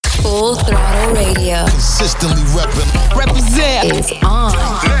Full Throttle Radio. Consistently represent. Is on.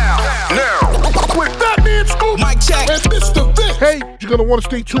 Now. With Fatman Scoop. Mic check. And Mr. Vic. Hey, you're going to want to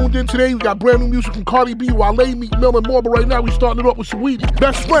stay tuned in today. We got brand new music from Cardi B, Wale, Meek Mill, and More. But right now, we starting it up with Saweetie.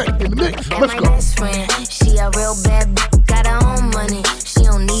 Best friend in the mix. Let's go. Best friend. She a real bad got her own money. She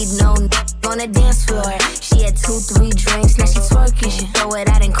don't need no on the dance floor. She had 2-3 drinks, now she twerking. She throw it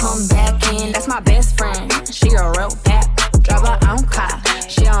out and come back in. That's my best friend. She a real bad, drive her own car.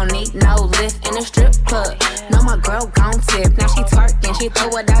 She don't need no lift in a strip club. No, my girl gon' tip. Now she twerking, she throw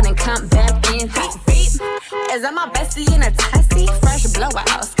it out and come back in. Beep, beep. Is that my bestie in a tessie? Fresh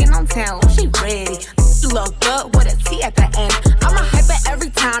blowout, skin on town, she ready. She look good with a T at the end. I'm a hyper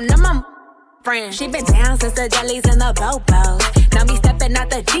every time, now my friend. She been down since the jellies and the bobos. Now me stepping out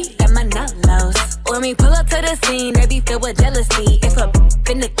the Jeep and my nullos. When we pull up to the scene, they be filled with jealousy. If a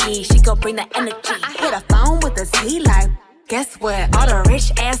finicky, she gon' bring the energy. I hit a phone with a T like, guess what? All the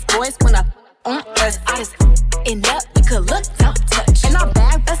rich ass boys wanna on us. I just end up, you could look, don't touch. And I'm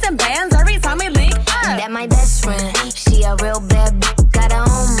back bustin' bands every time we link up. That my best friend. She a real bad got her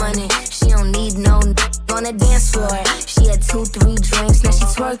own money. She don't need no on the dance floor. She had 2-3 drinks, now she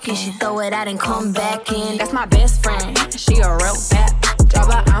twerking. She throw it out and come back in. That's my best friend. She a real bad, drive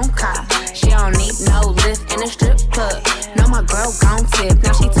her own car. She don't need no lift in a strip club. No, my girl gon' tip.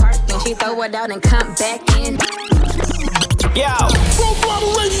 Now she twerking, she throw it out and come back in. Yo, Full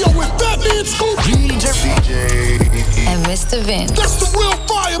Throttle Radio with Fatman Scoop. DJ. And Mr. Vince. That's the real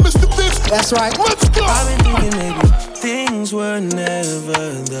fire, Mr. Vince. That's right. Let's go. I've been thinking maybe things were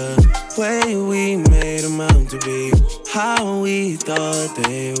never the way we made them out to be. How we thought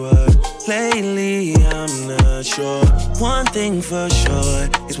they were. Lately, I'm not sure. One thing for sure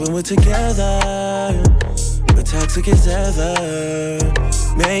is when we're together, we're toxic as ever.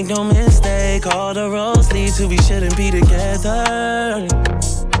 Make no mistake, all the roads lead to we shouldn't be together.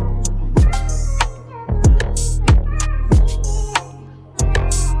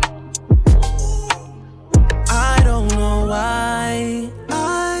 I don't know why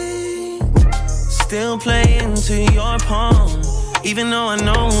I still play into your palm, even though I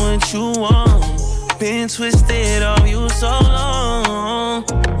know what you want. Been twisted on you so long.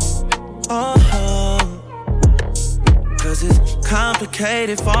 Cause it's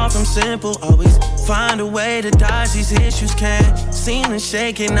complicated, far from simple. Always find a way to dodge these issues. Can't seem to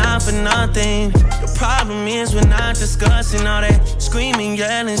shake it, not for nothing. The problem is we're not discussing all that screaming,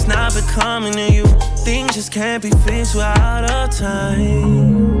 yelling's not becoming to you. Things just can't be fixed without a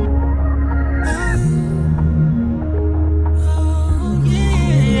time.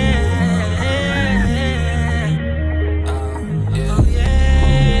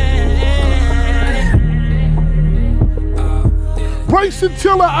 Bryson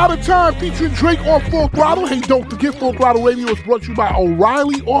Tiller, Out of Time, featuring Drake on Full Throttle. Hey, don't forget, Full Throttle Radio is brought to you by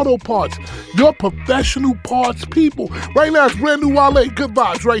O'Reilly Auto Parts, your professional parts people. Right now, it's brand new Wale, Good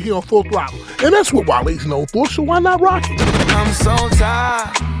Vibes, right here on Full Throttle. And that's what Wale's known for, so why not rock it? I'm so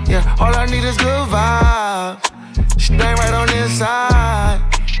tired, yeah, all I need is good vibes. She ain't right on this side.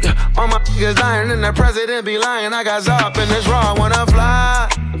 Yeah, all my niggas lying and the president be lying. I got Zop in this raw, I wanna fly.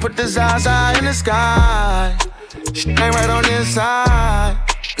 Put the Zaza in the sky. She ain't right on this side.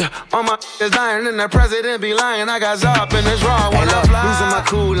 Yeah, all my niggas dying and the president be lying. I got Zop in this raw when I fly. Losing my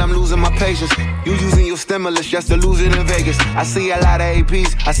cool, I'm losing my patience. You using your stimulus just to lose it in Vegas. I see a lot of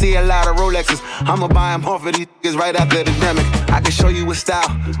APs, I see a lot of Rolexes. I'ma buy them off of these niggas right after the demic. I can show you what style,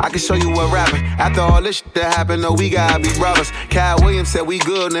 I can show you what rapping. After all this shit that happened, no, we gotta be brothers. Cal Williams said we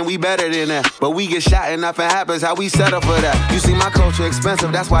good and we better than that. But we get shot and nothing happens, how we settle for that? You see my culture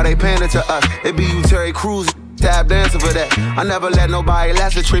expensive, that's why they paying it to us. It be you Terry Crews, tap dancing for that. I never let nobody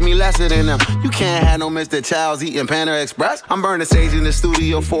lesser treat me lesser than them. You can't have no Mr. Childs eating Panda Express. I'm burning sage in the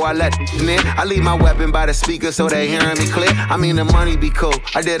studio before I let in. I leave my weapon by the speaker so they hearing me clear. I mean the money be cool.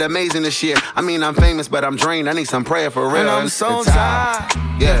 I did amazing this year. I mean I'm famous but I'm drained. I need some prayer for real. And I'm so tired.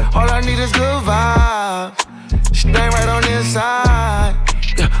 Yeah. All I need is good vibes. She ain't right on this side.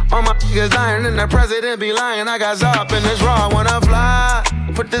 Yeah, all my niggas dying and the president be lying. I got Zop in this raw, I wanna fly.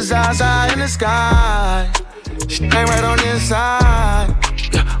 Put the Zaza in the sky. She ain't right on this side.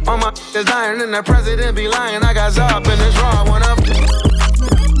 Yeah, all my niggas dying and the president be lying. I got Zop in this raw, I wanna.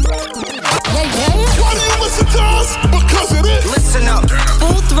 Why do you listen to us? Because it is. Listen up.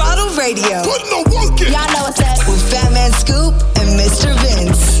 Full Throttle Radio. Put no work in. Y'all know what's up. With Fatman Scoop and Mr.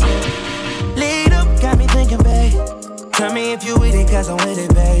 Vince. Lead up, got me thinking, babe. Tell me if you with it, cause I'm with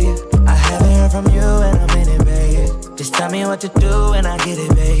it, babe. I haven't heard from you and I'm in it, babe. Just tell me what to do and I get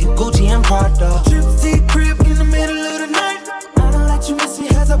it, babe. Gucci and Prada. Gypsy crib in the middle of the night. I don't let you miss me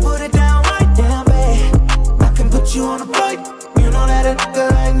cause I put it down right down, babe. I can put you on a flight. You know that a nigga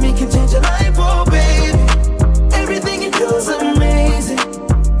like me can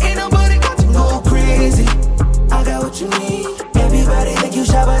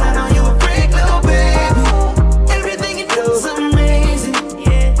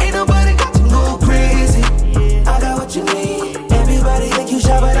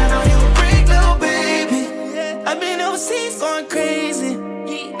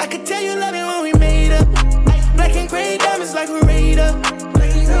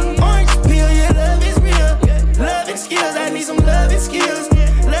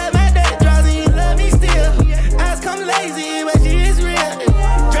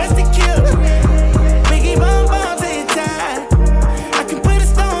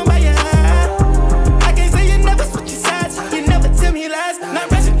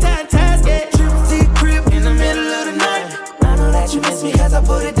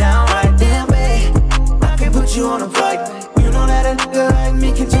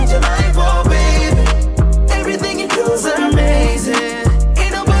change your life, oh baby. Everything you do is amazing.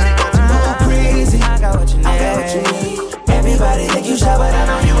 Ain't nobody got to go crazy. I got what you need. Everybody think you shy, but I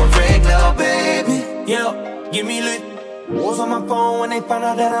know you a freak, little baby. Yo, give me lit. Wolves on my phone when they find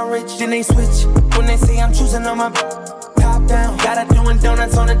out that I'm rich. Then they switch when they say I'm choosing on my top down. Gotta doing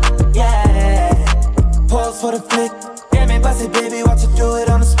donuts on the yeah. Pause for the flick. Damn it, bust it, baby, watch her do it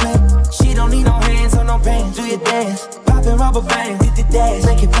on the split. She don't need no hands or no pain. Do your dance, poppin' rubber bands, hit the dash,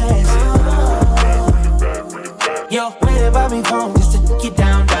 make it fast. Yo, wait about me phone just to get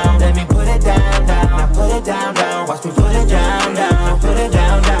down, down. Let me put it down, down. Now put it down, down. Watch me put it down, down. Put it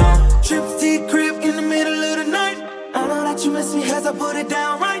down, down. Trip to your crib in the middle of the night. I know that you miss me as I put it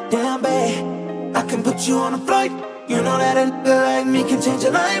down right down, babe. I can put you on a flight. You know that a nigga like me can change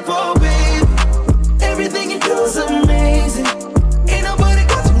your life, oh babe. Everything you do is amazing. Ain't nobody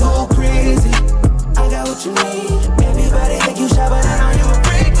got to go crazy. I got what you need. Everybody think you shy, but I know you a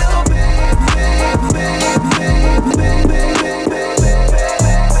freak, little baby, baby, baby, baby, baby, baby,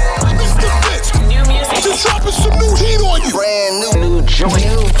 baby. Mr. Vince, just dropping some new heat on you. Brand new joint.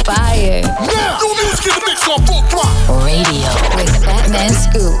 New fire. Now, new music in the mix on Full Throttle Radio with Fatman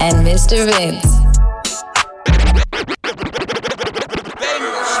Scoop and Mr. Vince.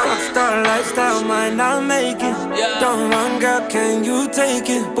 Rockstar lifestyle, might not make it. Don't run, girl, can you take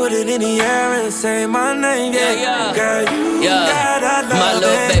it? Put it in the air and say my name, yeah. Girl, you gotta love my little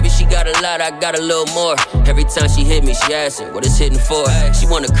it. baby, she got a lot, I got a little more. Every time she hit me, she asking what it's hitting for. She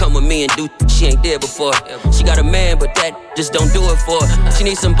wanna come with me and do she ain't did before. She got a man, but that just don't do it for her. She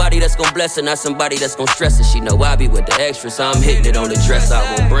needs somebody that's gon' bless her, not somebody that's gon' stress her. She know I be with the extra, so I'm hitting it on the dress. I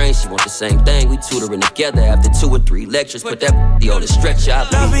want brain, she want the same thing. We tutoring together after 2 or 3 lectures. Put that on the stretch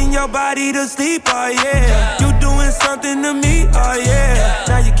out. Loving your body to sleep, oh yeah. You doing something to me, oh yeah.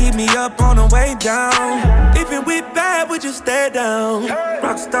 Now you keep me up on the way down. Even with bad, would you stay down?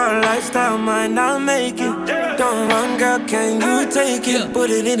 Rockstar lifestyle, might not make it. Don't run, girl, can you take it?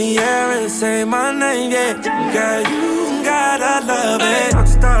 Put it in the air and say my name, yeah. Girl, you gotta love it.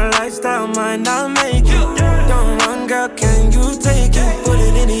 Rockstar lifestyle, might not make it. Don't run, girl, can you take it? Put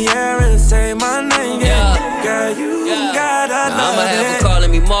it in the air and say my name, yeah. Girl, you gotta love I'ma it. have her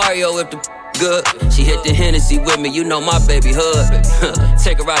calling me Mario if the good. She hit the Hennessy with me, you know my baby hood.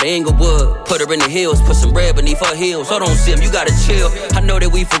 Take her out of Inglewood, put her in the hills, put some bread beneath her heels. Hold on, Sim, you gotta chill. I know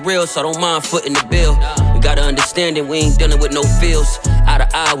that we for real, so I don't mind footing the bill. We gotta understand that we ain't dealing with no feels. Eye to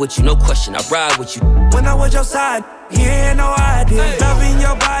eye with you, no question, I ride with you. When I was your side, you ain't no idea. Loving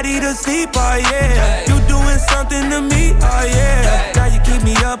your body to sleep, oh yeah. You doing something to me, oh yeah. Now you keep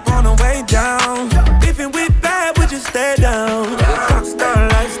me up on the way down. Even with bad, would you stay down? Rockstar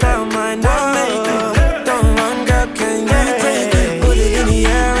lifestyle, might not make it. Don't run, girl, can you take it? Put it in the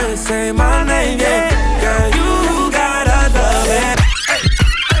air and say my name, yeah. Girl, you gotta love it.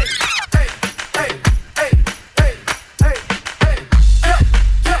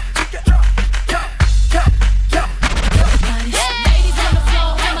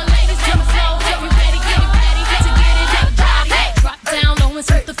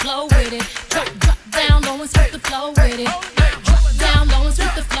 With the flow with it, drop down low and sweep the flow with it, drop down low and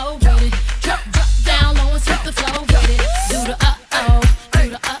sweep the flow with it, drop down low and sweep the flow with it. Do the uh-oh, do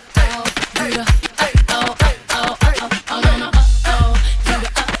the uh-oh, do the uh-oh, uh-oh, uh-oh, oh no no uh-oh, do the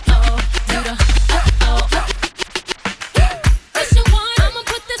uh-oh, do the uh-oh. This your one, I'ma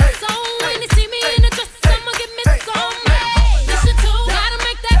put this on. When you see me in the dress, I'ma give me some. This your two, gotta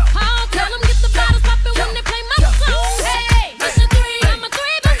make that call. Tell them get the bottles poppin' when they play my song. This your three, I'm a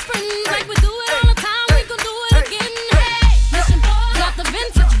like we do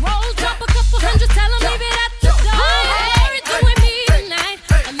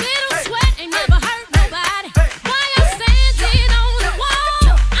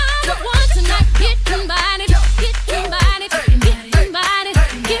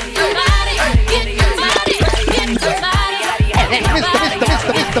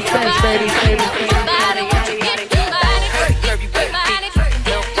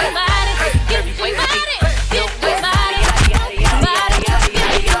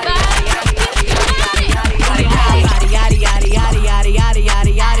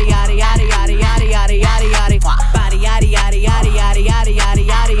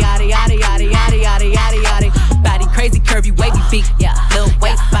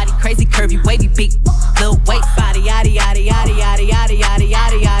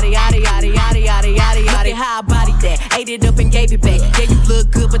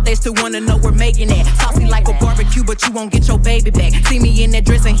They still wanna know where Megan at. Saucy like a barbecue, but you won't get your baby back. See me in that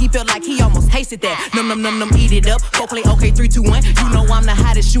dress and he felt like he almost tasted that. Num, eat it up. Go play okay, 3, 2, 1. You know I'm the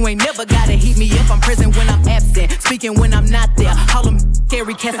hottest, you ain't never gotta heat me up. I'm present when I'm absent, speaking when I'm not there. Call him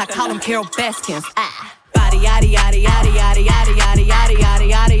Carrie Cass, I call him Carol Baskins. Body yaddy yaddy yaddy yaddy yaddy yaddy yaddy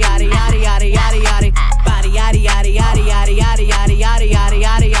yaddy yaddy yaddy yaddy yaddy yaddy yaddy. Body yaddy yaddy yaddy yaddy yaddy yaddy yaddy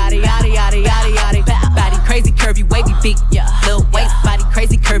yaddy yaddy yaddy yaddy yaddy yaddy yaddy. Body crazy, curvy, wavy, big, yeah. Little waist, body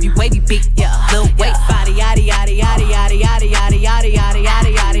crazy, curvy, wavy, big, yeah. Little waist, body yaddy yaddy yaddy yaddy yaddy yaddy yaddy yaddy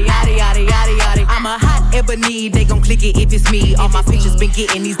yaddy yaddy yaddy yaddy yaddy yaddy. I'm a hot ebony, they gon' click it if it's me. All my pictures been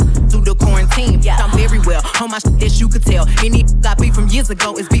getting these through the quarantine. I'm very well on my shit, as you could tell. Any got beef from years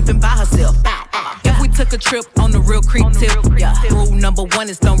ago is beefing by herself. If we took a trip on the real creep tip, yeah. Rule number 1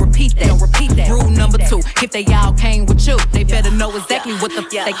 is don't repeat that. Rule number 2, if they all came with you, they better know exactly what the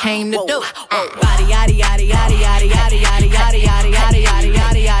they came to do. Body yaddy yaddy yaddy yaddy yaddy yaddy yaddy yaddy yaddy yaddy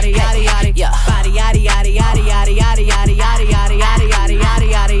yaddy yaddy yaddy yaddy. Yeah. Body yaddy yaddy yaddy yaddy yaddy yaddy yaddy yaddy yaddy yaddy yaddy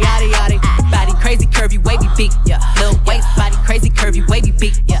yaddy yaddy yaddy. Body crazy, curvy, wavy, big, yeah. Little waist, body crazy, curvy, wavy,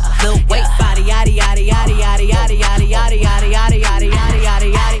 big, yeah. Little waist, body yaddy yaddy yaddy yaddy yaddy yaddy yaddy yaddy yaddy yaddy yaddy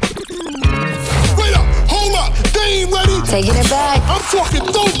yaddy yaddy. Wait up, hold up, they ain't ready. Taking it back. I'm talking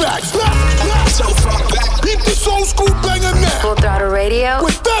throwbacks. Beat this old school banger now. Full Throttle Radio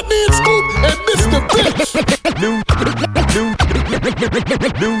with Fatman Scoop and Mr. Vince.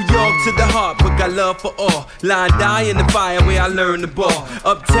 New York to the heart, but got love for all. Line die in the fire where I learned the ball.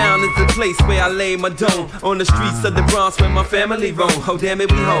 Uptown is the place where I lay my dome. On the streets of the Bronx where my family roam. Oh damn it,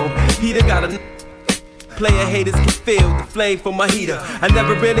 we home. Peter got a player haters can feel the flame from my heater. I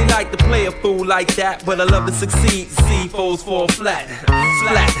never really liked to play a fool like that, but I love to succeed. See foes fall flat,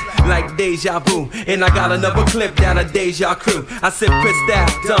 flat like deja vu. And I got another clip down a deja crew. I said pissed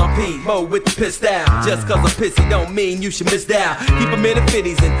out, Don P, Mo with the pissed out. Just cause I'm pissy don't mean you should miss out. Keep them in the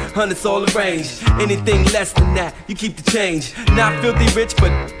 50s and hundreds all arranged. Anything less than that, you keep the change. Not filthy rich,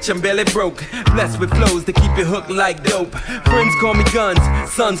 but I'm barely broke. Blessed with flows that keep you hooked like dope. Friends call me guns,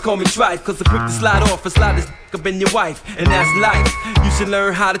 sons call me trife. Cause I'm quick to slide off and slide this up in your wife, and that's life. You should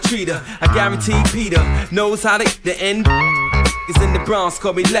learn how to treat her. I guarantee Peter knows how to the end is in the Bronx,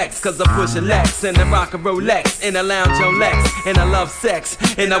 call me Lex. Cause I push a Lex and I rock a Rolex and I lounge on Lex and I love sex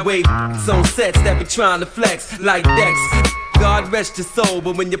and I wave on sets that be trying to flex like Dex. God rest your soul,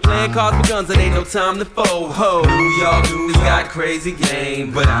 but when you're playing cards with guns, it ain't no time to fold. Ho, New York has got crazy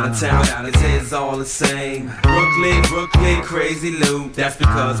game, but out of town, it's all the same. Brooklyn, crazy loot. That's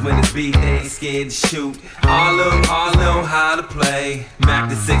because when it's beat, they ain't scared to shoot. Harlem, know how to play. Mac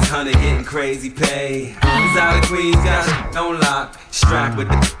the 600, getting crazy pay. Cause out of Queens, got shit on lock. Strapped with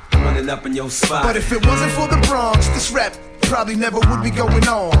the running up in your spot. But if it wasn't for the Bronx, this rap probably never would be going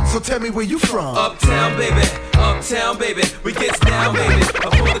on. So tell me where you from. Uptown, baby. We get down, baby.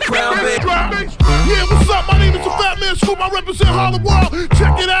 Up for the crown, baby. Yeah, what's up? My name is the Fatman Scoop. I represent Harlem World.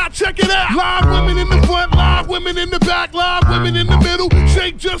 Check it out. Live women in the front, live women in the back, live women in the middle.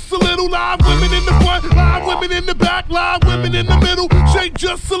 Shake just a little. Live women in the front, live women in the back, live women in the middle. Shake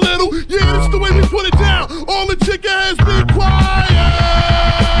just a little. Yeah, that's the way we put it down. All the chicken heads be quiet. If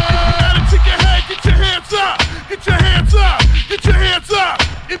you got a chicken head, get your hands up. Get your hands up. Get your hands up.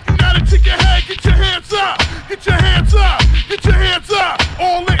 If you got a chicken head, get your hands up. Get your hands up. Get your hands up.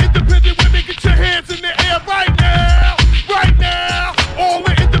 All the independent women, get your hands in the air right now. Right now. All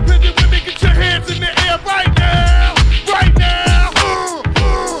the independent women, get your hands in the air right now. Right now.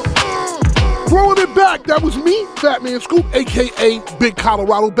 Throwing it back, that was me, Fatman Scoop, a.k.a. Big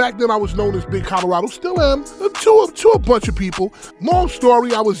Colorado. Back then I was known as Big Colorado, still am, to a bunch of people. Long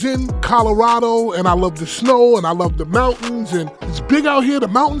story, I was in Colorado, and I love the snow, and I love the mountains, and it's big out here, the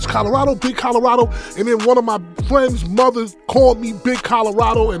mountains, Colorado, Big Colorado, and then one of my friend's mothers called me Big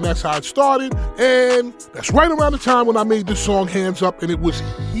Colorado, and that's how it started, and that's right around the time when I made this song, Hands Up, and it was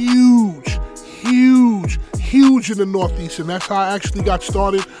huge in the Northeast, and that's how I actually got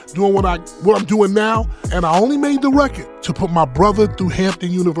started doing what I'm doing now. And I only made the record to put my brother through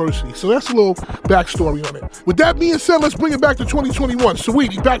Hampton University. So that's a little backstory on it. With that being said, let's bring it back to 2021.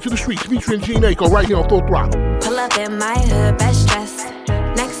 Saweetie, Back to the Streets, featuring Jhene Aiko, right here on Full Throttle. Pull up in my hood, best dressed.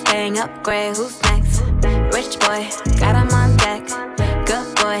 Next thing, upgrade, who's next? Rich boy, got him on deck.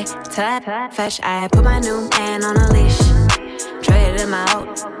 Good boy, tight, fresh. I put my new man on a leash. Traded him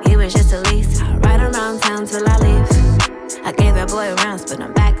out, he was just a lease. I ride around town till I leave. I gave that boy rounds, but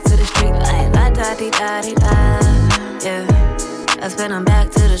I'm back to the street like la-da-dee-da-dee-da. Yeah, I spin him back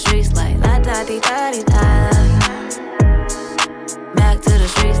to the streets like la-da-dee-da-dee-da. Back to the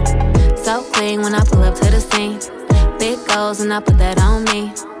streets, so clean when I pull up to the scene. Big goals and I put that on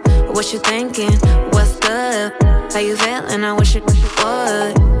me. What you thinking? What's good? How you feeling? I wish it would.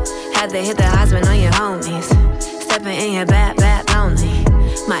 Had to hit the husband on your homies. Stepping in your bad lonely.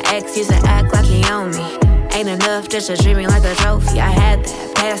 My ex used to act like he owned me. Ain't enough just to treat me like a trophy. I had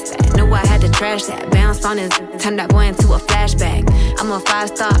that, passed that, knew I had to trash that. Bounced on his, turned that boy into a flashback. I'm a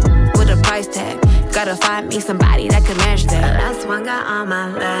 5-star with a price tag. Gotta find me somebody that can match that. Last one got on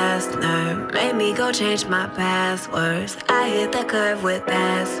my last nerve. Made me go change my passwords. I hit the curve with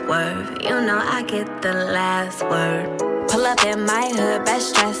password. You know I get the last word. Pull up in my hood,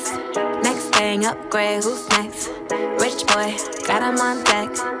 best dress. Next thing, upgrade, who's next? Rich boy, got him on deck.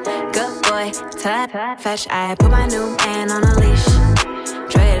 Good boy, fetch. I put my new man on a leash.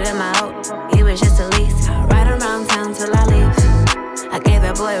 Traded him out, he was just a lease. Ride around town till I leave. I gave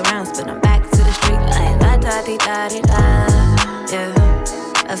that boy a round, spin him back to the street like la-da-dee-da-dee-da.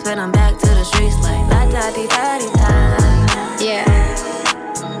 Yeah, I spin him back to the streets like la-da-dee-da-dee-da. Yeah,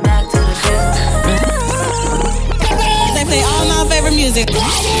 back to the streets. They play all my favorite music.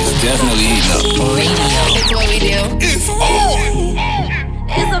 It's definitely eating up. Radio. It's what we do. It's on.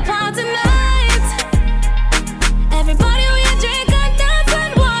 It's a party night. Everybody we drink and dance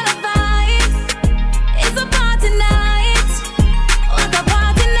and wanna fight. It's a party night. What a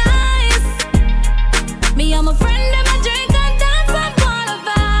party night. Me and my friend and my drink and dance and wanna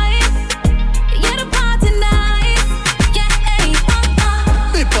fight. Yeah, the party night. Yeah, hey,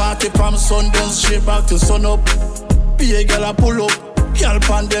 The party from sundown straight back to sun up. Be a girl a pull up. Girl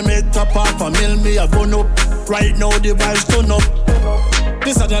pandemic top off a mill me a gun up. Right now the vibes turn up.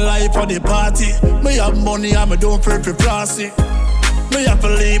 This is the life of the party. Me have money and me don't pray for flossy. Me have to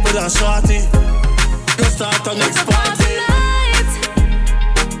leave with a shorty. You start the next party.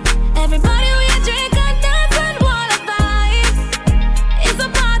 everybody we drink and dance and wanna fight. It's a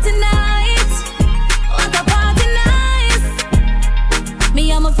party night. What a party night.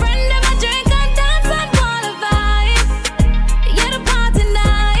 Me and my friend and my drink and dance and wanna fight. Yeah, the party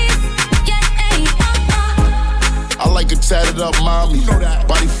night. Yeah, hey, I like a tatted up mommy.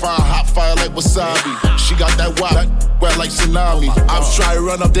 Body fire, hot fire like wasabi. She got that wop, wet like tsunami. I'm trying to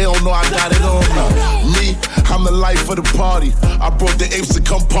run up, they don't know I got it on me. I'm the life of the party. I brought the apes to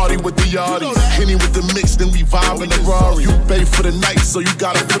come party with the yardies. Henny with the mix, then we vibe in the Rari. You pay for the night, so you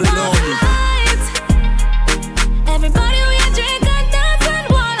gotta put it on me. everybody we drink and dance and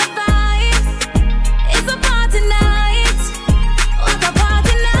wanna fight. It's a party night. What a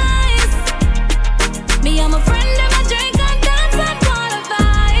party night. Me and my friend and my drink and dance and wanna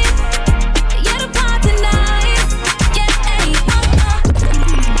fight. Yeah, the party night. Yeah, hey,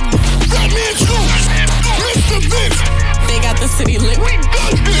 Fatman Scoop, Mr. Vince. They got the city lit. We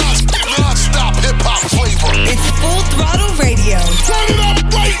got this non-stop hip-hop flavor. It's Full Throttle Radio. Turn it up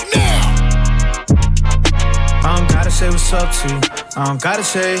right now. I don't gotta say what's up to you. I don't gotta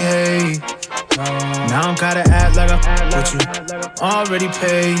say hey. Now I don't gotta act like I'm with you. Already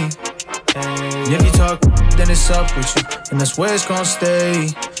paid. And if you talk, then it's up with you. And that's where it's gonna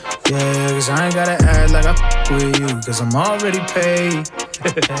stay. Yeah, cause I ain't gotta act like I'm with you. Cause I'm already paid.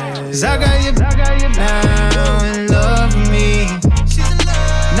 Cause I got you now in love with me.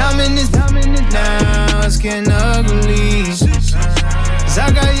 Now I'm in this now, it's getting ugly. Cause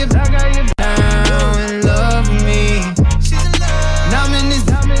I got you now in love with me. Now I'm in this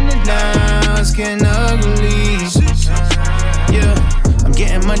now, it's getting ugly. Yeah, I'm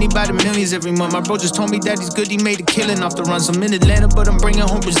getting money by the millions every month. My bro just told me that he's good, he made a killing off the runs. I'm in Atlanta, but I'm bringing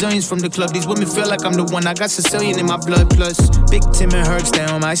home Brazilians from the club. These women feel like I'm the one, I got Sicilian in my blood. Plus, Big Tim and Herc stay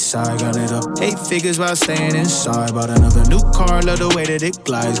on my side, got it up 8 figures while staying inside. Bought another new car, love the way that it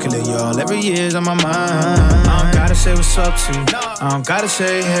glides. Killing y'all every year's on my mind. I don't gotta say what's up to you, I don't gotta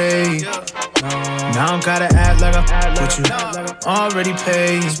say hey. Now I don't gotta act like I'm with you. Already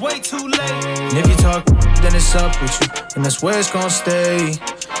paid. It's way too late. And if you talk, then it's up with you. And that's where it's gonna stay.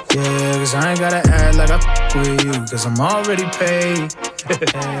 Yeah, cause I ain't gotta act like I'm with you. Cause I'm already paid.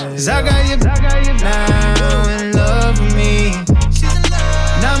 Cause I got you now in love with me.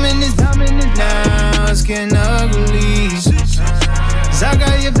 Now I'm in this now, it's getting ugly. Cause I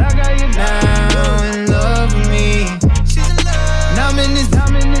got you now in love with me. Now I'm in this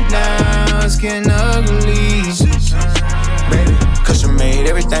now, it's getting ugly. Baby, custom made,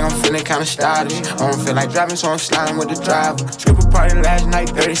 everything I'm feeling kinda stylish. I don't feel like driving, so I'm sliding with the driver. Stripper party last night,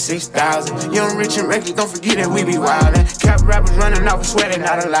 36,000. Young, rich, and reckless, don't forget that we be wildin'. Cap rappers running off, sweating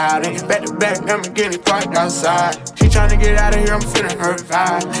out aloud. Back to back, I'm getting parked outside. She tryna get out of here, I'm feeling her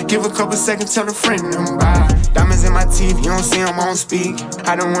vibe. Give a couple seconds, tell a friend I'm by. Diamonds in my teeth, you don't see them on speak.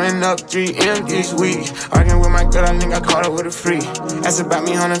 I done went up 3M this week. Arguing with my girl, I think I caught her with a free. That's about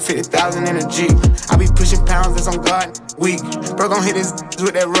me, 150,000 in a Jeep. I be pushing pounds, that's on God weak. Bro gon' hit his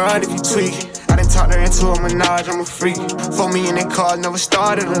with that rod if you tweak. I done talked her into a menage, I'm a freak. For me in that car, never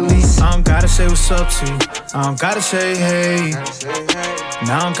started a lease. I don't gotta say what's up to you. I don't gotta say hey.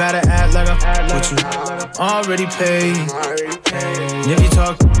 Now I don't gotta act like I'm with you. Already paid. And if you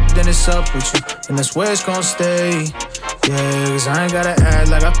talk, then it's up with you. And that's where it's gonna stay. Yeah, cause I ain't gotta act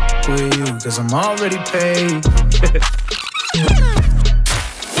like I'm with you. Cause I'm already paid.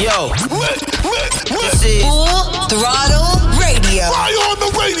 Yo, this is Full Throttle Radio. Fly on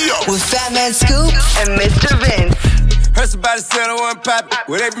the radio with Fatman Scoop and Mr. Vince. Heard somebody said I wasn't poppin'.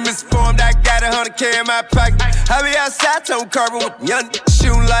 Well, they been misinformed, I got 100K in my pocket. I be outside, tone carbon with young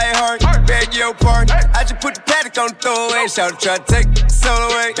shooting like hard. Beg your pardon. I just put the paddock on the throwaway. Shout try to take the soul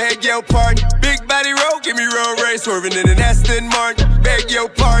away. Beg your pardon. Big body roll, give me road race. Swerving in an Aston Martin. Beg your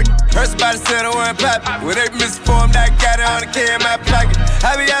pardon. Heard somebody said I wasn't poppin'. Well, they been misinformed, I got 100K in my pocket.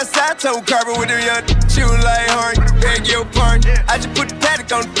 I be outside, tone carbon with them young shooting like hard. Beg your pardon. I just put the paddock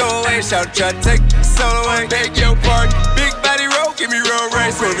on the throwaway. Shout try to take the soul away. Beg your pardon. Big body roll, give me road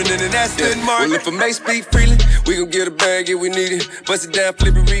race, swerving in an Aston Martin. Well, if I may speak freely, we gon' get a bag if we need it. Bust it down,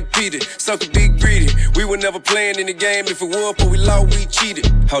 flip it, repeat it. Sucker be greedy. We were never playing in the game. If it was, but we lost, we cheated.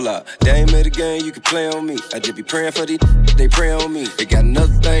 Hold up, they ain't made a game, you can play on me. I just be praying for these, they pray on me. They got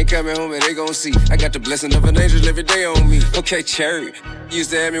another thing coming home and they gon' see. I got the blessing of an angel every day on me. Okay, cherry. Used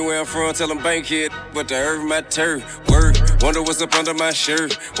to have me where I'm from, tell them bank kid, but the earth my turf. Word, wonder what's up under my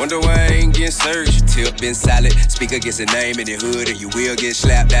shirt. Wonder why I ain't getting searched. Tip been solid, speaker gets a name in the hood and you will get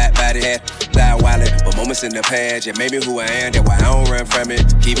slapped. That body had that wallet, but moments in the past, yeah, made me who I am. That's why I don't run from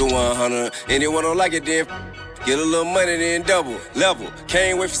it. Keep it 100. Anyone don't like it, then get a little money, then double level.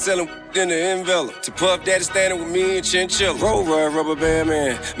 Can't wait for selling in the envelope. To Puff Daddy standing with me and Chinchilla. Roll rubber band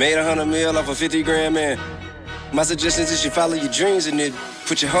man, made 100 mil off a 50 grand man. My suggestion is you follow your dreams and then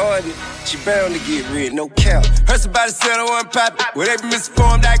put your heart in it. She bound to get rid, no cap. Heard somebody said I wasn't poppin'. Well, they been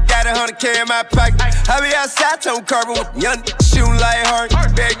misinformed, I got 100K in my pocket. I be outside, tone carbon with young shooting like hard.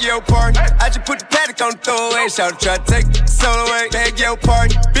 Beg your pardon. I just put the paddock on the throwaway. Shout try to take the soul away. Beg your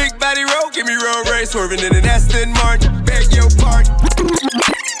pardon. Big body roll, give me road race. Swerving in an Aston Martin. Beg your pardon.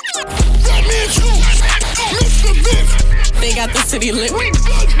 That means you, Mr. Vince. They got the city lit.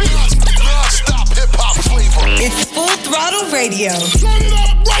 Non-stop hip-hop flavor. It's Full Throttle Radio. Turn it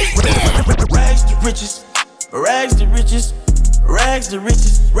up right now. Rags to riches, rags to riches, rags to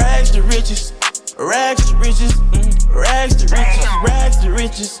riches, rags to riches, rags to riches, rags to riches, rags to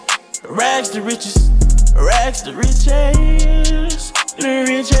riches, rags to riches, rags to riches,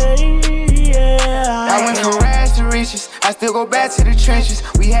 yeah. I went from rags to riches, I still go back to the trenches.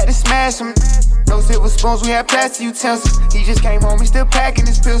 We had to smash them. No silver spoons, we had plastic utensils. He just came home, he still packing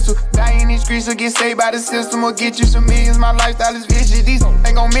his pistol. Die in these streets or get saved by the system or get you some millions. My lifestyle is vicious. These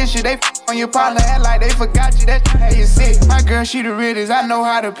ain't gon' miss you. They on your partner, act like they forgot you. That hey, you sick. My girl, she the realest. I know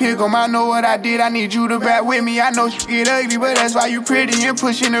how to pick 'em. I know what I did. I need you to back with me. I know she get ugly, but that's why you pretty and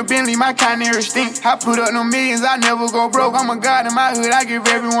pushing a Bentley. My kind of stink. I put up no millions. I never go broke. I'm a god in my hood. I give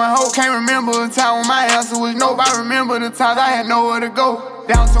everyone hope. Can't remember a time when my answer was nope. I remember the times I had nowhere to go.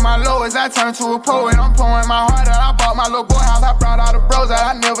 Down to my lowest, I turned to a poet. I'm pouring my heart out. I bought my little boy house. I brought all the bros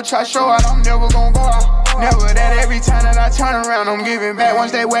out. I never try to show out. I'm never gonna go out. Never that. Every time that I turn around, I'm giving back.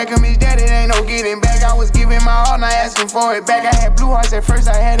 Once they whack him, his daddy, it ain't no getting back. I was giving my all, not asking for it back. I had blue hearts at first,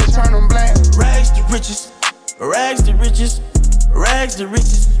 I had to turn them black. Rags to riches, rags to riches, rags to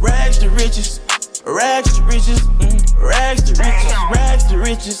riches, rags to riches, rags to riches, rags to riches, rags to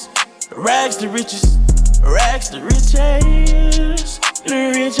riches, rags to riches, rags to riches.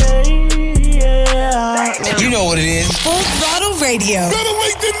 Yeah. You know what it is. Full Throttle Radio. Better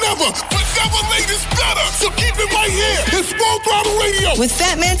late than never, but never late is better. So keep it right here. It's Full Throttle Radio. With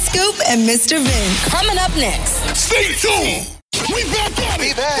Fatman Scoop and Mr. Vince. Coming up next. Stay tuned. We back at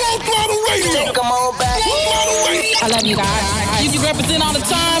it. Full Throttle Radio. Come on back. Full Throttle Radio. I love you guys. You represent all the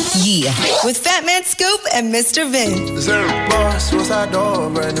time. Yeah. With Fatman Scoop and Mr. Vince. Boss, suicide door,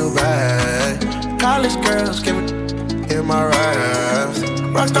 brand new bag. College girls give it in my raps.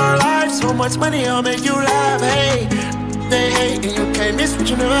 Rockstar life, so much money, I'll make you laugh. Hey, they hate and you can't miss what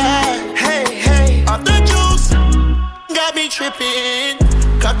you never had. Hey, hey, off the juice, got me tripping.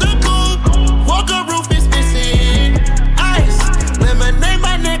 Cut the coupe, walker roof is missing. Ice, lemonade,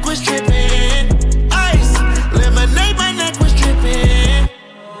 my neck was dripping. Ice, lemonade, my neck was dripping.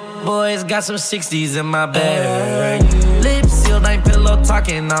 Boys got some 60s in my bag. Lips sealed, ain't pillow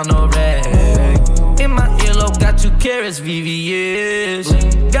talking on no rag. In my earlobe, got 2 carats, VVS.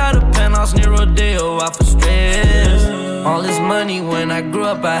 Got a penthouse near Rodeo, out for stress. All this money, when I grew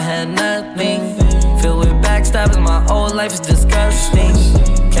up, I had nothing. Filled with backstabbers, my whole life is disgusting.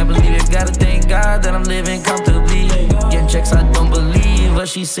 Can't believe it, gotta thank God that I'm living comfortably. Getting checks, I don't believe her.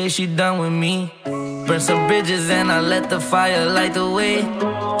 She say she done with me. Burn some bridges and I let the fire light the way.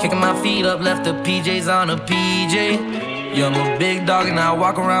 Kicking my feet up, left the PJs on a PJ. Yeah, I'm a big dog and I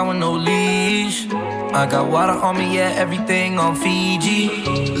walk around with no leash. I got water on me, yeah, everything on Fiji.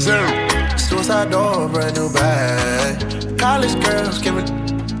 Suicide door, brand new bag. College girls giving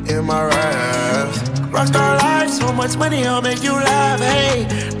in my raps. Rockstar life, so much money, I'll make you laugh. Hey,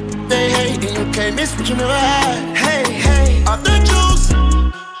 they hate and you can't miss what you never had. Hey, hey, off the juice,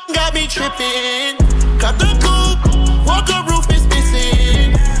 got me tripping. Cut the coupe, walker roof is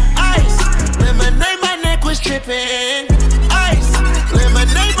missing. Ice, lemonade, my neck was tripping. Ice,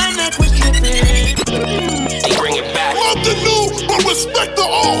 lemonade, my neck was tripping. Bring it back. Love the new, but respect the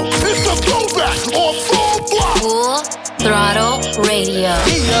old. It's a throwback on full block. Full Throttle Radio.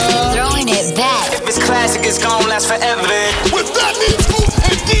 Yeah. Throwing it back. If it's classic, it's gon' last forever. With that intro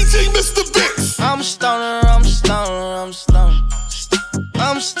and DJ Mr. Vince. I'm stoner, I'm stoner, I'm stoner.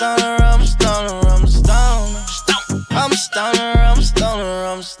 I'm stoner, I'm stoner, I'm stoner. I'm stoner, I'm stoner,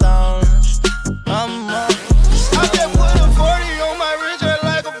 I'm stoner. I just put a 40 on my wrist just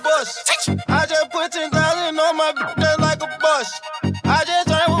like a bus. I just put 10,000 on my just like a bus. I just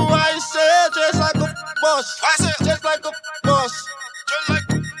turned with what you said just like a boss. Just like a boss.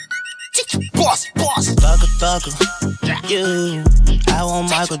 Boss. Thugger. You. I want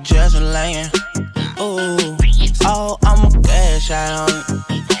Michael Jackson laying. Ooh. Oh, I'm a cash out on it.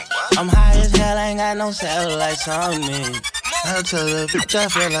 I'm high as hell, ain't got no satellites on me. I tell the bitch I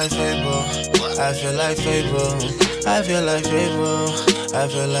feel like Fable. I feel like Fable. I feel like Fable. I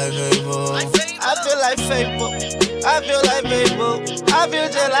feel like Fable. I feel like Fable. I feel like Fable. I feel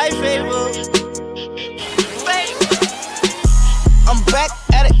just like Fable. I'm back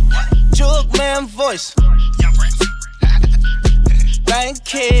at it. Jug man voice. Bank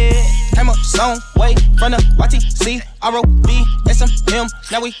kid. Came up some way from the YTC, ROB, SMM.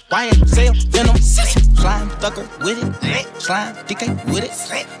 Now we YSL, Venom. Slime thugger with it. Slime DK with it.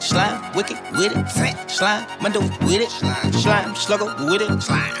 Slime wicked with it. Slime Mundo with it. Slime slugger with it.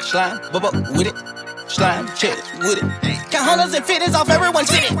 Slime bubba with it. Slime check with it. Count hundreds and fifties off everyone's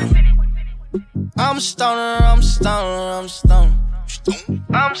city. I'm stoner, I'm stoner, I'm stoner.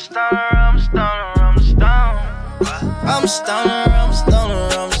 I'm stoner, I'm stoner, I'm stoner. I'm stoner, I'm stoner,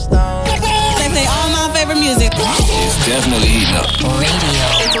 I'm stoner. They say all my favorite music. It's definitely heating up. Radio.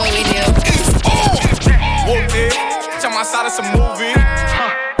 It's what we do. Whooped it, bitch, I'm outside of some movie.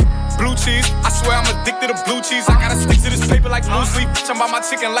 Blue cheese, I swear I'm addicted to blue cheese. I gotta stick to this paper like blue sleep. Bitch, I'm by my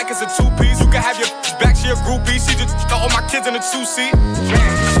chicken like it's a two-piece. You can have your back, she a groupie. She just throw all my kids in a two-seat.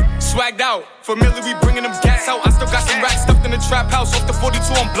 Swagged out, familiar, we bringing them gas out. I still got some racks stuffed in the trap house. Off the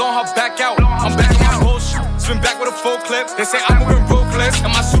 42, I'm blowing her back out. I'm back on my bullshit, spin back with a full clip. They say I'm moving ruthless, and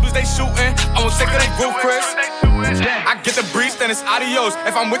my shooters they shooting. I won't take her, they roof, Chris. I get the breeze, then it's adios.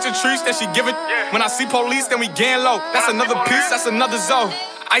 If I'm with your trees, then she give it. When I see police, then we gang low. That's another piece, that's another zone.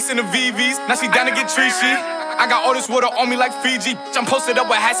 Ice in the VVs, now she down to get treachy. I got all this water on me like Fiji. I'm posted up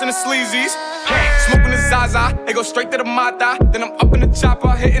with hats and the sleazies. Smoking the Zaza, it go straight to the Mata. Then I'm up in the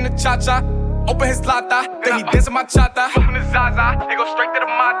chopper, hitting the cha-cha. Open his lata, then he dancing my chata. Smoking the Zaza, it go straight to the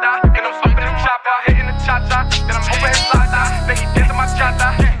Mata. Then I'm up in the chopper, hitting the cha-cha. Then I'm open his lata, then he dancing my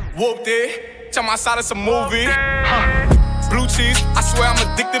chata. Whooped it, I'm outside of some movie. Blue cheese, I swear I'm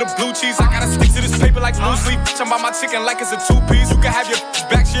addicted to blue cheese. I gotta stick to this paper like blue sleep. Bitch, I'm by my chicken like it's a two-piece. You can have your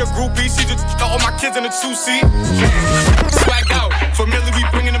back, she a groupie. She just throw all my kids in a two-seat. Swag out, familiar, we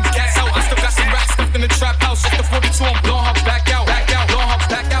bringing them cats out. I still got some racks stuffed in the trap house. Off the 42, I'm blowing her back out. Back out, blowing her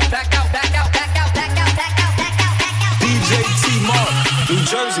back out, back out, back out, back out, back out, back out, back out, back out. DJ T-Mark, New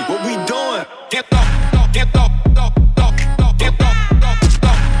Jersey, what we doing? Get up, get up, get up, get up, get up, get up.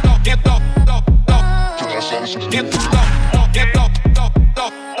 Get up, get up, get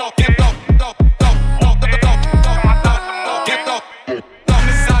up, get up.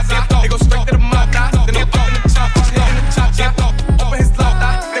 They go straight to the mata. Then I'm up in the chopper, hitting the cha-cha. Open his lata,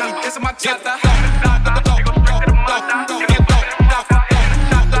 then he dancing my chata. They go straight to the mata.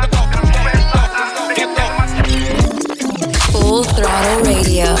 Full Throttle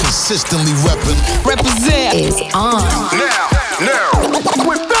Radio. Consistently Represent is on. Now.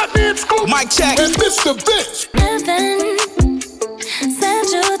 With Fatman Scoop, Mic check. And Mr. Vince. Heaven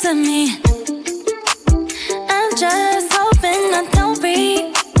sent you to me. I'm just hoping I don't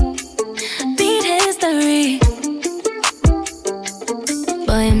repeat history.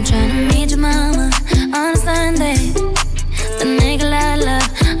 Boy, I'm trying to meet your mama on a Sunday. The nigga la love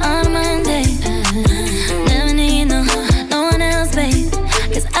on a Monday. Never need no one else, babe.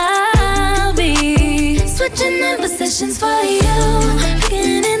 'Cause I'll be switching in positions for you.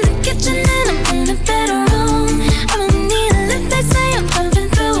 Cooking in the kitchen and I'm in the bedroom. I'm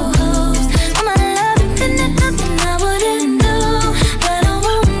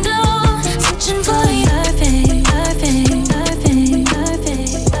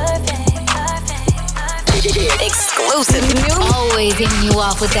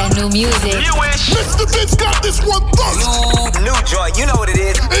off with that new music. Mr. Vince got this one first. New joint, you know what it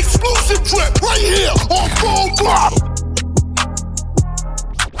is. Exclusive trip right here on Full Throttle.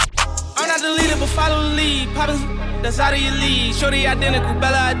 I'm not the leader, but follow the lead. Poppin', that's out of your league. Shorty identical,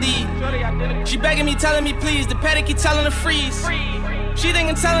 Bella ID. She begging me, telling me please. The paddock keep telling her freeze. She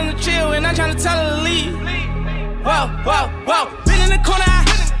thinking telling her chill, and I'm trying to tell her to leave. Whoa. Been in the corner,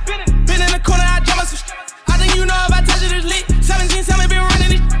 I drop my some shit. I think you know if I touch it, it's lit. 17, been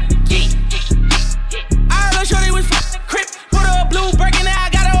running this. I heard her shorty was crip. Put her a blue breaking it. I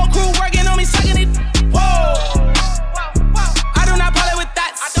got a whole crew working on me, sucking it. Whoa. I do not parlay with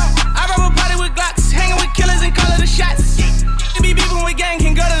thoughts. I rub a party with Glocks, hanging with killers and call it the shots. Be beefing with gang,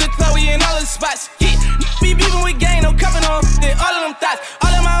 can go to the club, we in all of the spots. Be beefing with gang, no cuffing on all of them thoughts.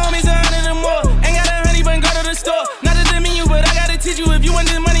 All of my homies are 100 and more. Ain't got a honey, but go to the store. Not to demean you, but I gotta teach you. If you want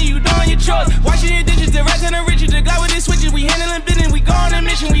this money, you doing your chores. Washing your dishes, the rest and the riches. The guy with the switches, we handling business. We go on a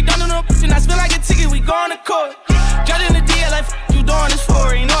mission, we don't do no pushing. I spit like a ticket, we go on the court. Judging the deal like you doing this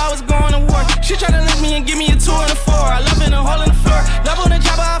for. You know I was going to war. She tried to link me and give me a 2 and a 4. I love in a hole in the floor. Love on the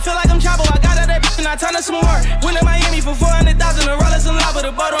chopper, I feel like I'm chopper. I got out that bitch and I turned her some more. Went to Miami for 400,000. The rollers and lava,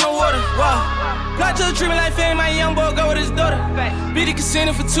 the boat on the water. Wow. Plot to the treatment like fame, my young boy go with his daughter. Beat the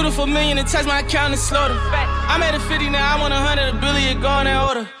casino for 2 to 4 million and touch my account and slaughter. I'm at a 50 now, I'm on 100, a billion, go in that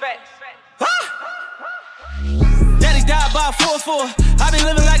order. Daddy died by a 4-4. I been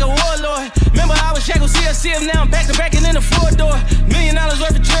living like a warlord. Remember I was shackled CFCF, now I'm back to back and in the 4-door. $1 million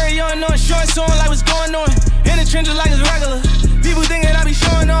worth of jury on, no insurance on, like what's going on. In the trenches like it's regular. People thinking I be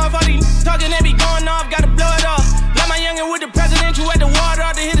showing off, all these talking they be going off, gotta blow it off. Like my youngin' with the presidential at the water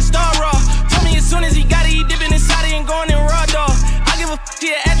to hit a star raw. Told me as soon as he got it, he dipping inside it and going in raw dog. I give a f to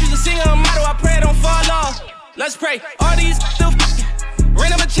an actress, a singer, a model, I pray it don't fall off. Let's pray, all these still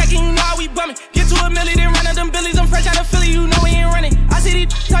ran up a check and you know how we bumming. Get to $1 million, then run up them billies. I'm fresh out of Philly, you know we ain't running. I see these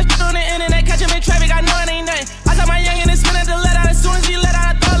touch on the internet, catch him in traffic, I know it ain't nothing. I saw my youngin' and spin at the let out. As soon as he let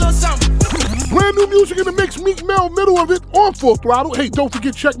out, I thought a little something. Brand new music in the mix, Meek Mill, middle of it on Full Throttle. Hey, don't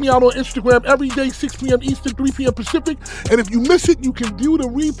forget, check me out on Instagram every day, 6 p.m. Eastern, 3 p.m. Pacific. And if you miss it, you can view the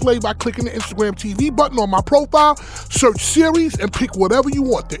replay by clicking the Instagram TV button on my profile, search series, and pick whatever you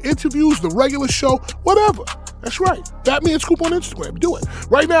want. The interviews, the regular show, whatever. That's right. Fatman Scoop on Instagram. Do it.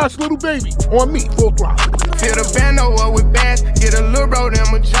 Right now, it's Little Baby on me, Full Throttle. Fill the bando up with bass, get a little bro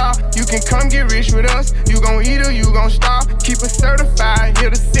them a job. You can come get rich with us, you gon' eat or you gon' starve. Keep it certified,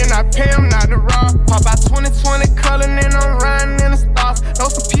 here to sin, I pay them not to rob. Pop out 2020 color, and I'm riding in the stars. Know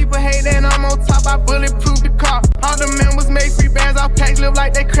some people hate that I'm on top, I bulletproof the car. All the members make free bands, I'll pack live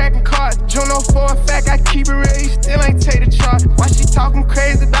like they cracking cards. Juno for a fact, I keep it real, he still ain't take the charge. Why she talking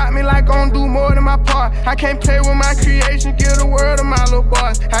crazy about me like gon' do more than my part? I can't play with my creation, give the world to my little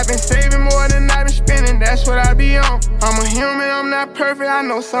boys. I've been saving more than I've been spending, that's what I be on. I'm a human, I'm not perfect, I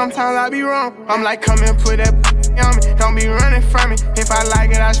know sometimes I be wrong. I'm like, come and put that on me, don't be running from me. If I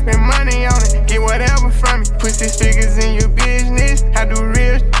like it, I spend money on it, get whatever from me. Put 6 figures in your business, I do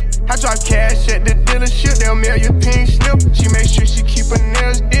real I drop cash at the dealership, they'll mail your pink slip. She make sure she keep her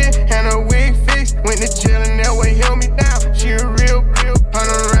nails did and her wig fixed. Went to jail and that way held me down. She a real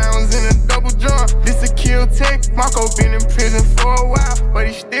 100 rounds in a double drum. This a kill tech. Marco been in prison for a while, but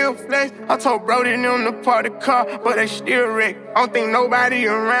he still flex. I told Brody them to park the car, but they still wreck. I don't think nobody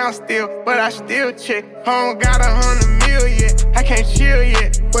around still, but I still check. I don't got 100 mil yet, I can't chill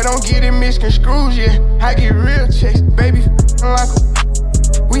yet, but don't get it misconstrued yet. I get real checks, baby, like a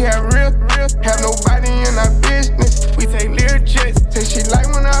we have real, have nobody in our business. We take lyric jets, say she like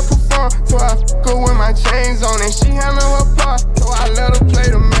when I perform. So I go with my chains on and she handle her part. So I let her play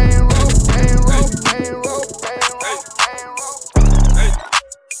the main role, main role, main role, main role, main role. Hey,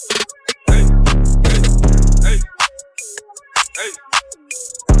 hey, hey, hey, hey,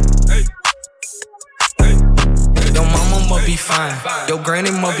 hey, hey. Your mama must be fine, your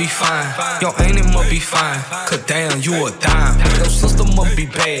granny must be fine, your auntie must be fine, cause damn, you a dime. Your sister must be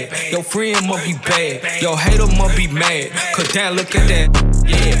bad, your friend must be bad, your hater must be mad, cause damn, look at that.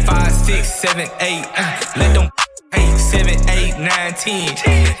 Yeah, 5, 6, 7, 8, let them 8, 7, 8, 9, 10.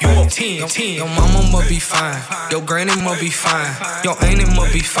 You a 10. Your mama must be fine, your granny must be fine, your auntie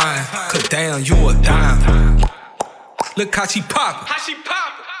must be fine, cause damn, you a dime. Look how she poppin'.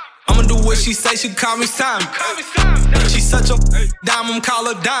 I'ma do what she say, she call me Simon. She such a diamond, call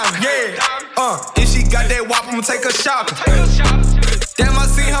her diamond. Yeah, if she got that wop, I'ma take her shopping. Damn, I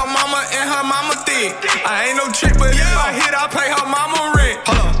see her mama and her mama thick. I ain't no trick, but if I hit, I pay her mama rent.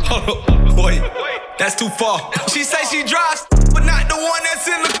 Hold up, wait, that's too far. She say she drives, but not the one that's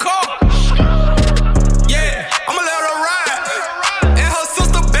in the car. Yeah, I'ma let her ride. And her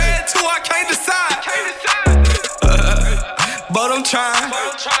sister bad too, I can't decide. But I'm trying.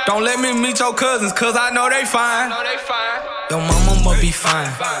 Don't let me meet your cousins, cause I know they fine. Your mama must be fine.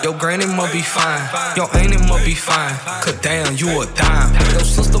 Your granny must be fine. Your auntie must be fine. Cause damn, you a dime. Your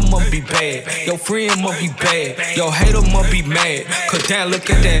sister must be bad. Your friend must be bad. Your hater must be mad. Cause damn, look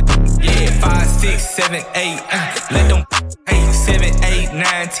at that. Yeah, 5, 6, 7, 8. Let them 8, 7, 8,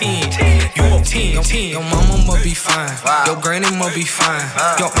 9, 10. You a 10. Your mama must be fine. Your granny must be fine.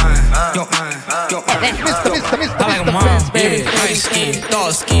 Your aunt. I like them mom, yeah, light skin,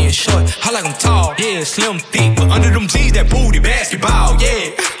 dark skin, short. I like them tall, yeah, slim, thick. But under them jeans, that booty, basketball,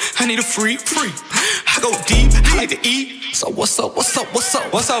 yeah. I need a free. I go deep, I like to eat. So what's up,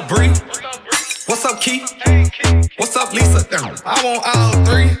 Bree? What's up, Keith? What's up, Lisa? I want all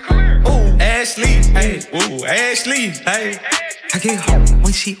three. Ooh, Ashley, hey, hey. I get home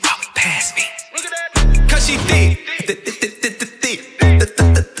when she walk past me. Cause she thick.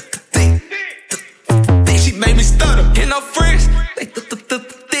 She made me stutter. And her friends, they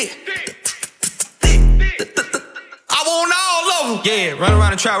thick. I want all of them. Yeah, run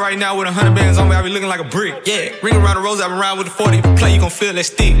around the trap right now with 100 bands on me. I be looking like a brick. Yeah, ring around the rose, I been around with the 40. Play, you gon' feel that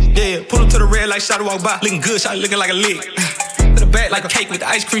stick. Yeah, pull up to the red light, shot walk by. Looking good, shot looking like a lick. To the back like a cake with the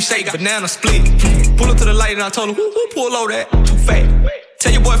ice cream shake. Banana split. Pull up to the light and I told her, who pull over that? Too fat.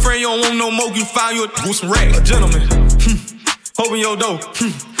 Tell your boyfriend you don't want no more. You find you with some racks. A gentleman. Open your door.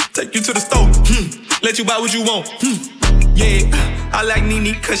 Take you to the store. Let you buy what you want. Yeah, I like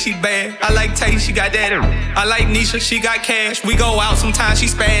Nene cause she bad. I like Tay, she got that. I like Nisha, she got cash. We go out sometimes, she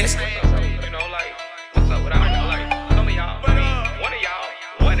spaz.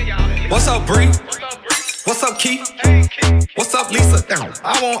 What's up, Bree? What's up, Keith? What's up, Lisa?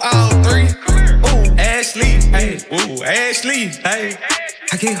 I want all three. Ooh, Ashley, hey.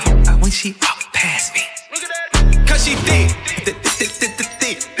 I get home when she walk past me. Cause she thick.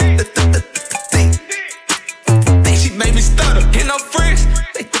 She made me stutter. And her friends,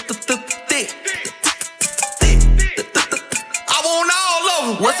 they thick. I want all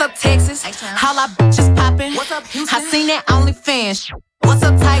of them. What's up, Texas? How I bitches poppin'? What's up, Houston? I seen that OnlyFans. What's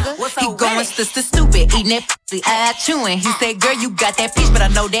up, Tiger? He going stupid, eating that pussy, eye chewing. He said, girl, you got that peach, but I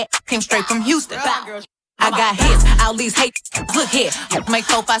know that came straight from Houston. I got hits, all these hate. Look here, make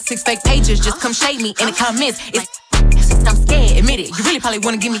 4, 5, 6 fake pages. Just come shade me in the comments. I'm scared, admit it. You really probably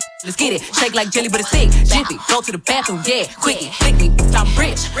wanna give me. Let's get it. Shake like jelly, but it's thick. Jiffy, go to the bathroom, yeah. Quickie, flick me. I'm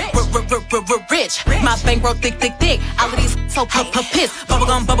rich, rich. My bankroll thick. All of these so piss.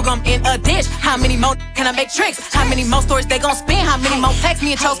 Bubblegum in a dish. How many more can I make tricks? How many more stories they gon' spin? How many more texts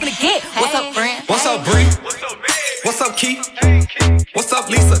me and Cho's gonna get? What's up, friend? What's up, Bree? What's up, Keith? What's up,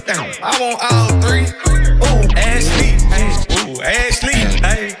 Lisa? I want all three. Ooh, Ashley,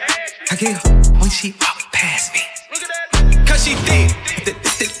 hey. I get home when she walk past me. Cause she thick.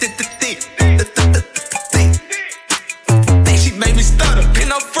 She made me stutter.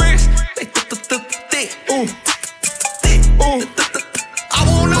 And her friends, they thick. Ooh. I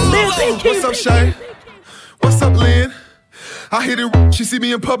want all of them. What's up, Shay? What's up, Lynn? I hit it. She see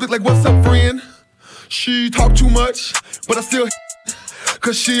me in public like, what's up, friend? She talk too much, but I still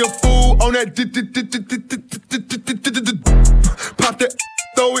cause she a fool on that pop that,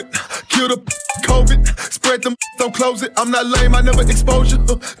 throw it, kill the COVID, spread them, don't close it. I'm not lame, I never expose you.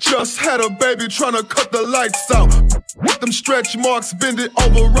 Just had a baby tryna cut the lights out. With them stretch marks, bend it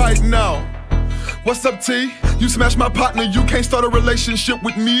over right now. What's up, T? You smash my partner, you can't start a relationship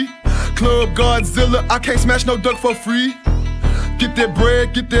with me. Club Godzilla, I can't smash no duck for free. Get that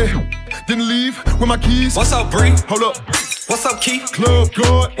bread, get that, then leave with my keys. What's up, Bree? Hold up. What's up, Keith? Club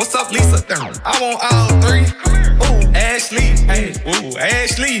God. What's up, Lisa? I want all three. Ooh, Ashley,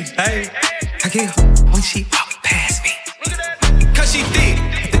 hey. I get home when she walk past me. Cause she thick.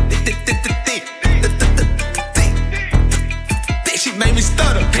 She made me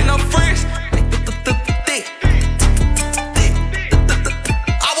stutter. And her friends, thick.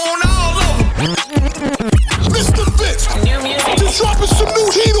 I want all of them. Mr. Vince, just dropping some new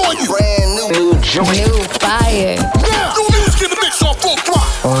heat on you. Brand new joint. New fire. Now, new music in the mix on Full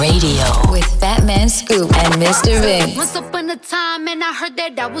Throttle Radio with Fatman Scoop and Mr. Vince. Once upon a time, and I heard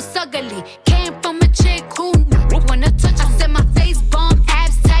that I was ugly. Came from a chick who wanna touch. I said my face bomb,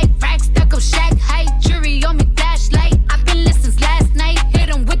 abs tight, rack stuck up, shack height, jury on me, flashlight. I've been listening since last night. Hit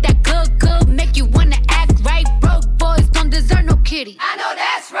 'em with that good, make you wanna act right. Broke boys don't deserve no kitty. I know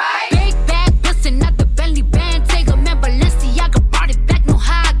that's right. Big bag, bustin' not the Bentley band. Take a man, Balenciaga brought it back. Know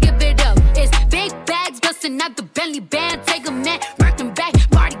how I give it up. It's big bags, bustin' not the Bentley band. Take a man, work them back,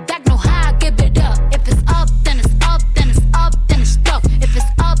 brought it back. Know how I give it up. If it's up, then it's up, then it's up, then it's stuck. If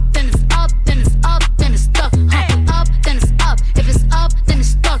it's up, then it's up, then it's up, then it's stuck. Up, then it's up. If it's up, then it's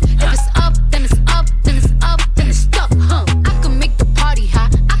stuck. If it's up, then it's up, then it's up, then it's stuck. I can make the party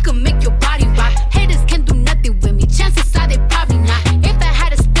hot. I can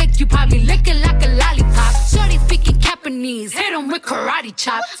body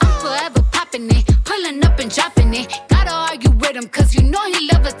chopped. I'm forever popping it, pulling up and dropping it. Gotta argue with him, cause you know he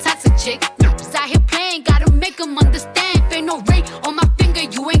love a toxic chick. He's out here playing, gotta make him understand. If ain't no ring on my finger,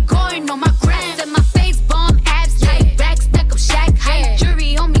 you ain't going on my gram. Set my face, bomb, abs tight, back, stack up, shack height.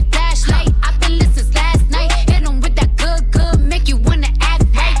 Jury on me, flashlight. I've been listening since last night. Hit him with that good, make you wanna act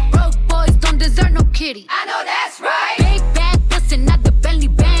right. Broke boys don't deserve no kitty. I know that's right. Big bag, bustin' out the belly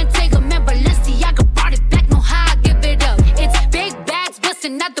band. Take a man, Balenciaga brought it back, no how I give it up. It's big bags,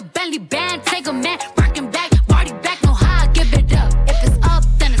 bustin' out the belly band. Take a man, working back, body back, no how I give it up. If it's up,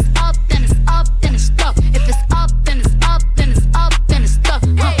 then it's up, then it's up, then it's stuck. If it's up, then it's up, then it's up, then it's stuck.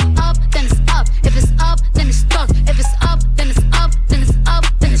 Up, then it's up. If it's up, then it's stuck. If it's up, then it's up, then it's up,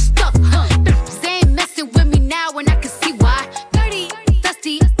 then it's stuck. They ain't messing with me now, and I can see why. 30,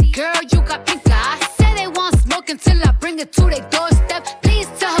 dusty, girl, you got pink eye. Say they want smoke until I bring it to their doorstep. Please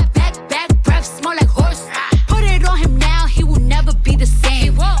tell her back, breath smell like horse. Put it on him now, he will never be the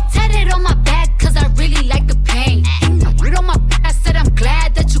same. Tat it on my back, cause I really like the pain. Read on my back, I said I'm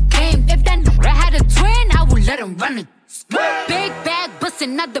glad that you came. If that nigga had a twin, I would let him run it. Big bag,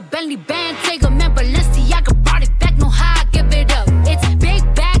 bustin' out the belly band. Take a man, Balenciaga brought it back, no how I give it up. It's big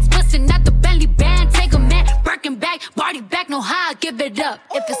bags, bustin' out the belly band. Take a man, Birkin back, body back, no how I give it up.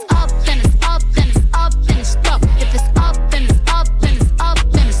 If it's up, then it's up, then it's up, then it's stuck. If it's up, then it's up, then it's up,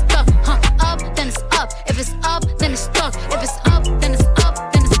 then it's stuck. Up, then it's up. If it's up, then it's stuck. If it's up, then it's up, then it's up,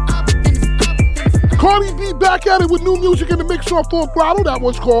 then it's up, then it's up. Cardi B back at it with new music in the mix on Full Throttle. That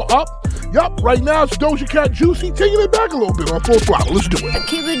one's called Up. Yup, right now it's Doja Cat Juicy, taking it back a little bit on Full Throttle. Let's do it. I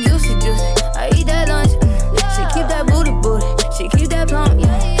keep it juicy. I eat that lunch. She keep that booty. She keep that plump, yeah.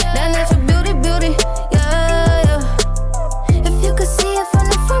 That natural beauty, yeah. If you could see it from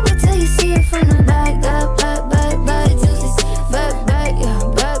the front, wait till you see it from the back. Back, juicy. Back, yeah.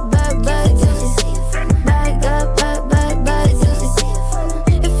 Back, juicy. Back, juicy.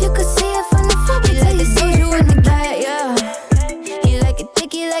 If you could see it from the front, wait till you see it from the back, yeah. He like it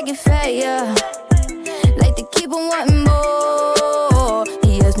thick, he like it fat, yeah. Like to keep on wanting more.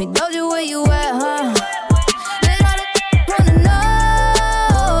 He asked me, Doja, where you at, huh? Let all the wanna know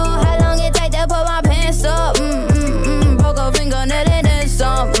how long it take to put my pants up. Broke a fingernail and then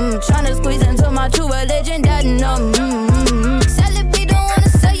some. Tryna squeeze into my true religion, that Sell it, we don't wanna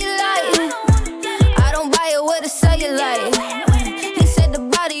sell you like. I don't buy it with a cellulite. He said the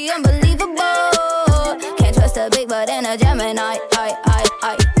body unbelievable. Can't trust a big butt and a Gemini.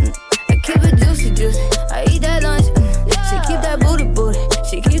 I keep it juicy. I eat that lunch. She keep that booty.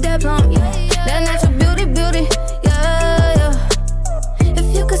 She keep that plump, yeah. That natural beauty, yeah. If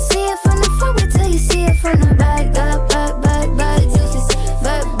you could see it from the front, wait till you see it from the back. Back, juicy.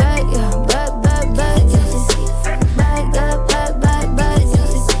 Back, yeah. Back, juicy. Back,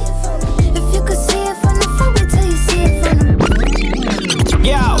 juicy. If you could see it from the front, wait till you see it from the back.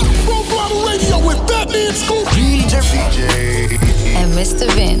 Yo, Full Throttle Radio with Fatman, Scoop, DJ, and Mr.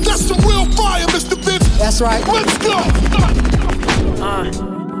 Vince. That's some real fire, Mr. Vince. That's right. Let's go.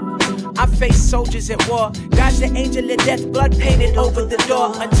 I face soldiers at war. God's the angel of death, blood painted over the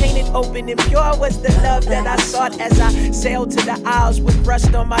door. Untainted, open, and pure was the love that I sought as I sailed to the isles with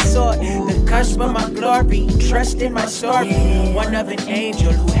rust on my sword. The cusp of my glory, trust in my story. One of an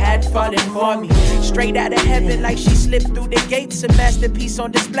angel who had fallen for me. Straight out of heaven like she slipped through the gates. A masterpiece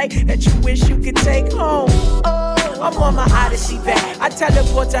on display that you wish you could take home. I'm on my Odyssey back. I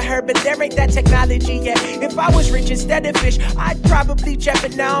teleport to her, but there ain't that technology yet. If I was rich instead of fish, I'd probably jet,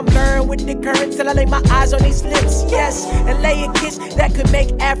 but now I'm blurring with the current till I lay my eyes on these lips, yes. And lay a kiss that could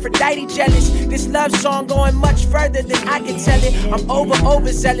make Aphrodite jealous. This love song going much further than I can tell it. I'm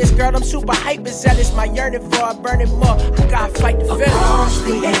overzealous, girl, I'm super hyper zealous. My yearning for a burning more, I gotta fight to feel it. Across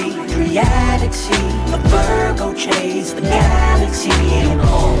the Adriatic Sea, a Virgo chased the galaxy and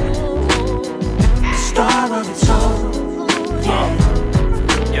home. Star of its own,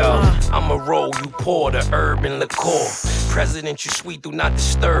 Yo, I'ma roll, you pour the urban liqueur. President, you sweet, do not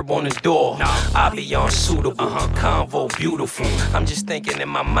disturb on the door. I be unsuitable, convo beautiful. I'm just thinking in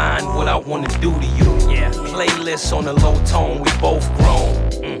my mind what I wanna do to you. Yeah, playlists on the low tone, we both grown.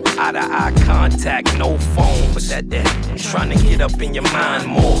 Eye to eye contact, no phone, but that I'm trying to get up in your mind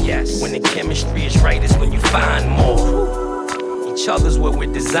more. Yes, when the chemistry is right, is when you find more. Each other's what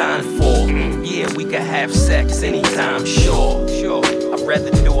we're designed for. Yeah, we can have sex anytime, sure. I'd rather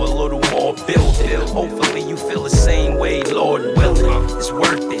do a little more build. Hopefully you feel the same way, Lord willing. It's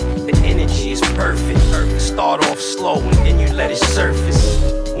worth it, the energy is perfect. Start off slow and then you let it surface.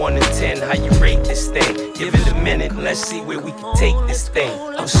 1 to 10, how you rate this thing? Give it a minute, let's see where we can take this thing.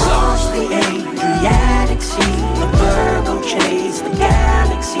 I'm sorry. Across the Adriatic Sea, a Virgo chased the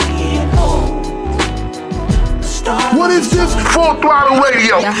galaxy and home. What is This is Full Throttle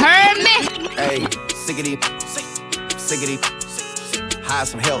Radio. You heard me? Hey, sickity, hire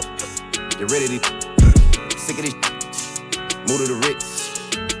some help. Get rid of these. Sickity, move to the Ritz.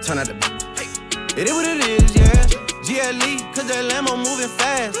 Turn out the. It is what it is, yeah. GLE, cause that Lambo moving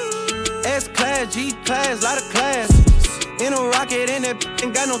fast. S-Class, G-Class, lot of class. In a rocket, and that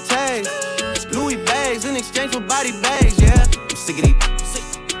ain't got no tags. Louis bags in exchange for body bags, yeah. I'm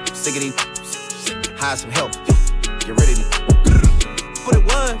sickity, hire some help. Get rid of these. What it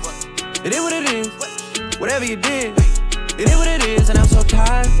was, it is what it is. Whatever you did, it is what it is, and I'm so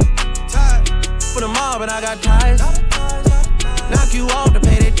tired. For the mob, and I got ties. Knock you off to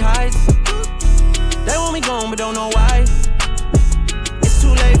pay their ties. They want me gone, but don't know why. It's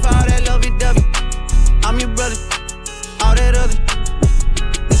too late for all that lovey-dovey. I'm your brother, all that other.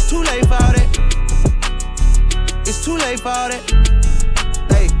 It's too late for all that. It's too late for all that.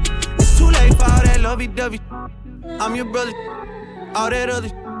 Hey, it's too late for all that lovey-dovey. I'm your brother, all that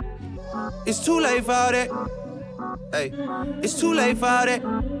other. It's too late for all that. Hey, it's too late for all that.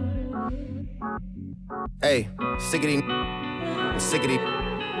 Hey, sickity,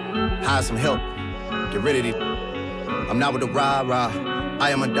 hire some help. Get rid of these. I'm not with the rah-rah. I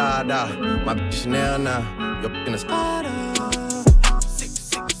am a da-da. My bitch Chanel now. Your in the Spada.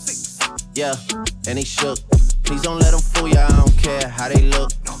 Yeah, and he shook. Please don't let them fool ya. I don't care how they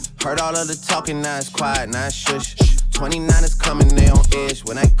look. Heard all of the talking, now it's quiet, now it's shush. 29 is coming, they on edge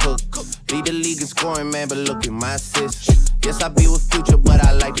when I cook. Lead the league in scoring, man, but look at my assists. Yes, I be with Future, but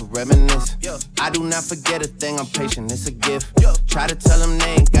I like to reminisce. I do not forget a thing, I'm patient, it's a gift. Try to tell them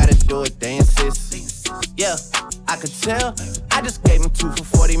they ain't gotta do it, they insist. Yeah, I could tell. I just gave him 2 for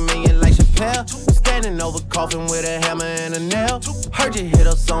 40 million like Chappelle. Standing over coffin with a hammer and a nail. Heard you hit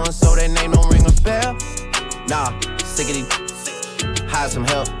up so-and-so, that name don't ring a bell. Nah, sickity, hire some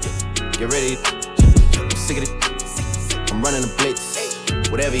help. Get ready, I'm sick of it. I'm running a blitz,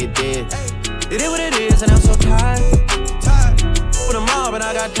 whatever you did. It is what it is, and I'm so tired. For the mob, and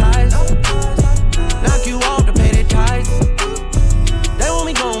I got ties. Knock you off to pay their ties. They want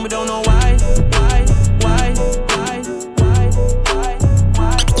me gone, but don't know why.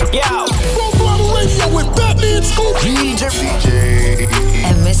 Yo, Full Throttle Radio with Fatman, DJ,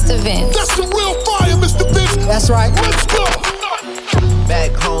 and Mr. Vince. That's the real fire, Mr. Vince. That's right. Let's go.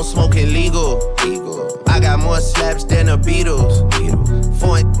 Back home smoking legal. I got more slaps than the Beatles.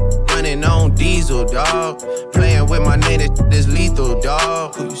 Foreign running on diesel, dog. Playing with my name, this lethal,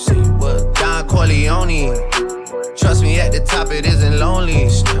 dog. Who you say you was? Don Corleone. Trust me, at the top it isn't lonely.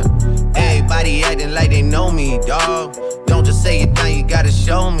 Everybody acting like they know me, dog. Don't just say it down, you gotta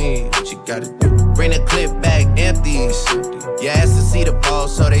show me what you gotta do. Bring the clip back empty. You asked to see the ball,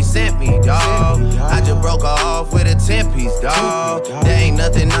 so they sent me, dog. I just broke her off with a 10-piece, dog. There ain't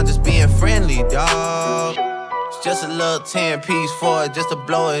nothing, I'm just being friendly, dog. It's just a little 10-piece for it, just to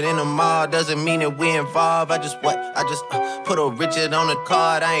blow it in the mall. Doesn't mean that we involved. I just put a Richard on the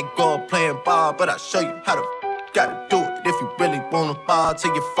card. I ain't going playing ball, but I'll show you how to gotta do it if you really wanna fall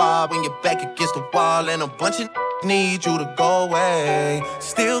till you fall when you're back against the wall. And a bunch of need you to go away.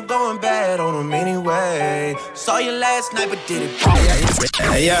 Still going bad on them anyway. Saw you last night, but did it wrong.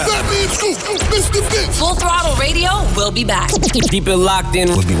 Yeah. That means Mr. Vince. Full Throttle Radio will be back. Keep it locked in.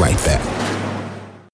 We'll be right back.